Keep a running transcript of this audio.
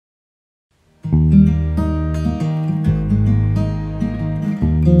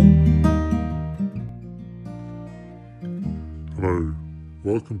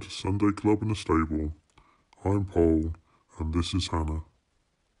Welcome to Sunday Club in the Stable. I'm Paul, and this is Hannah.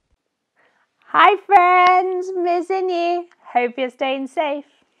 Hi friends, missing you. Hope you're staying safe.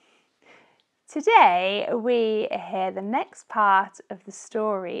 Today we hear the next part of the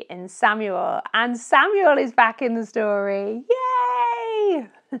story in Samuel, and Samuel is back in the story. Yay!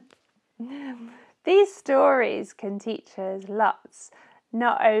 These stories can teach us lots,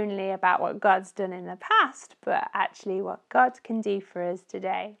 not only about what God's done in the past, but actually what God can do for us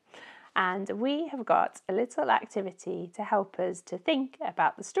today. And we have got a little activity to help us to think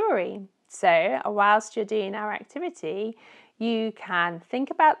about the story. So whilst you're doing our activity, you can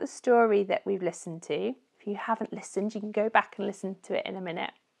think about the story that we've listened to. If you haven't listened, you can go back and listen to it in a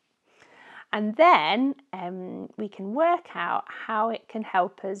minute. And then we can work out how it can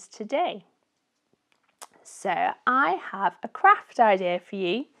help us today. So I have a craft idea for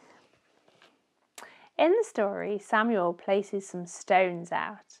you. In the story, Samuel places some stones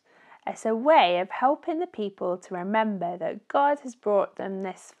out. It's a way of helping the people to remember that God has brought them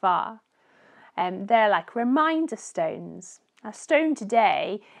this far. They're like reminder stones. A stone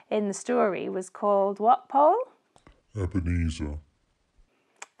today in the story was called what, Paul? Ebenezer.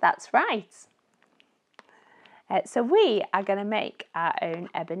 That's right. So we are going to make our own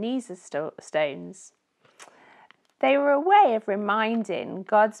Ebenezer stones. They were a way of reminding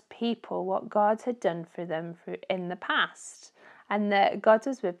God's people what God had done for them in the past, and that God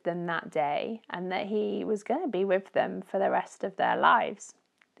was with them that day, and that He was going to be with them for the rest of their lives.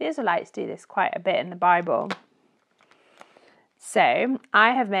 The Israelites do this quite a bit in the Bible. So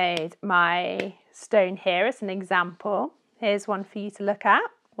I have made my stone here as an example. Here's one for you to look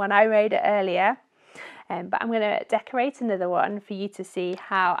at, one I made it earlier, but I'm going to decorate another one for you to see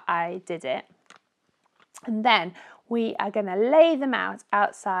how I did it. And then we are going to lay them out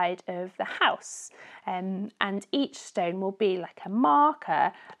outside of the house, and each stone will be like a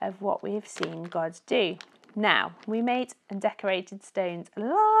marker of what we have seen God do. Now, we made and decorated stones a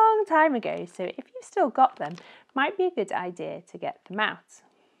long time ago, so if you've still got them, it might be a good idea to get them out.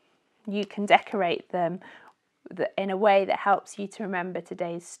 You can decorate them in a way that helps you to remember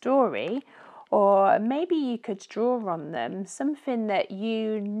today's story, or maybe you could draw on them something that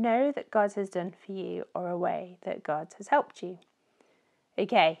you know that God has done for you, or a way that God has helped you.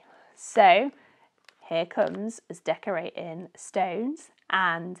 Okay, so here comes us decorating stones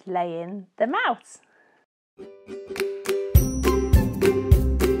and laying them out.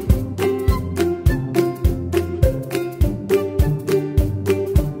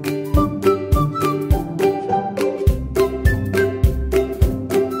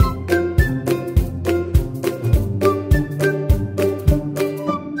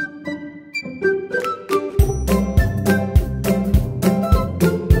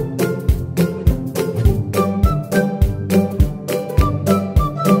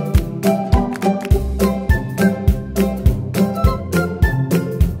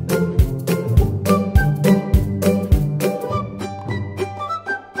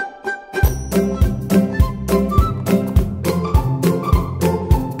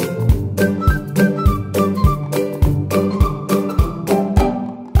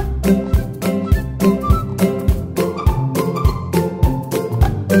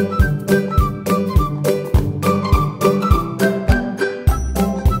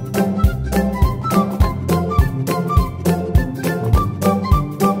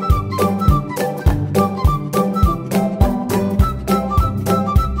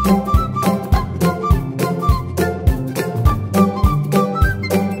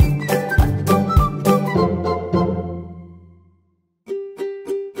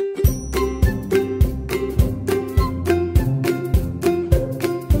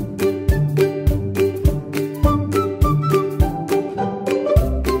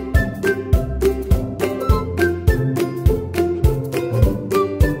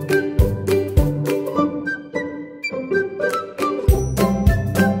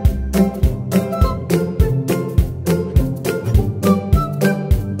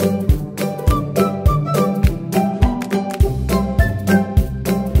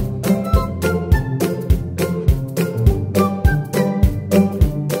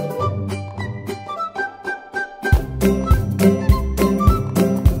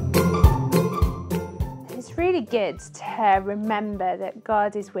 Good to remember that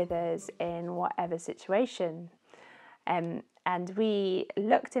God is with us in whatever situation. And we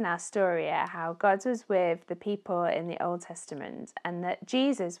looked in our story at how God was with the people in the Old Testament, and that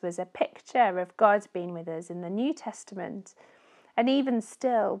Jesus was a picture of God being with us in the New Testament. And even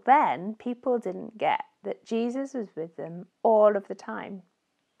still then, people didn't get that Jesus was with them all of the time.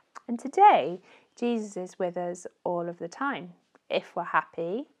 And today, Jesus is with us all of the time. if we're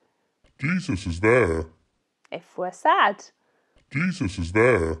happy. Jesus is there. If we're sad. Jesus is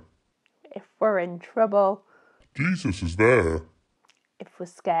there. If we're in trouble. Jesus is there. If we're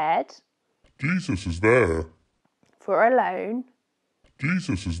scared. Jesus is there. If we're alone.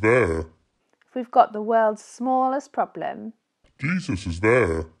 Jesus is there. If we've got the world's smallest problem. Jesus is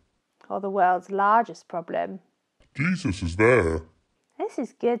there. Or the world's largest problem. Jesus is there. This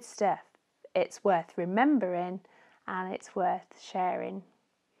is good stuff. It's worth remembering and it's worth sharing.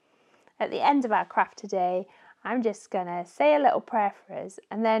 At the end of our craft today, I'm just going to say a little prayer for us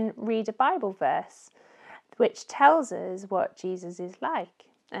and then read a Bible verse which tells us what Jesus is like,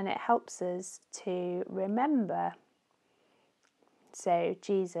 and it helps us to remember. So,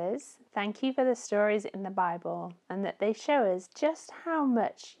 Jesus, thank you for the stories in the Bible and that they show us just how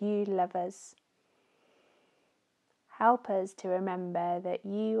much you love us. Help us to remember that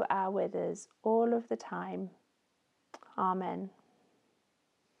you are with us all of the time. Amen.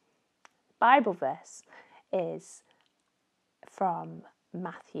 The Bible verse is from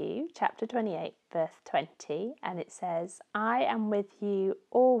Matthew chapter 28 verse 20, and it says, I am with you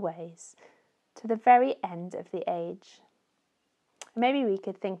always to the very end of the age. Maybe we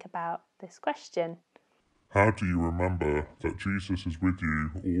could think about this question. How do you remember that Jesus is with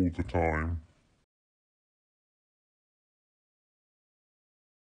you all the time?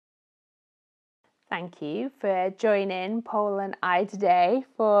 Thank you for joining Paul and I today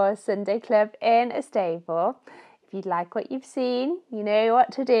for Sunday Club in a Stable. If you'd like what you've seen, you know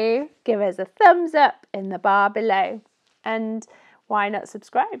what to do. Give us a thumbs up in the bar below. And why not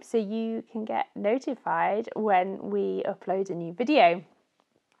subscribe so you can get notified when we upload a new video.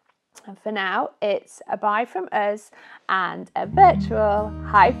 And for now, it's a bye from us and a virtual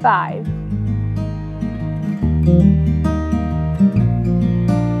high five.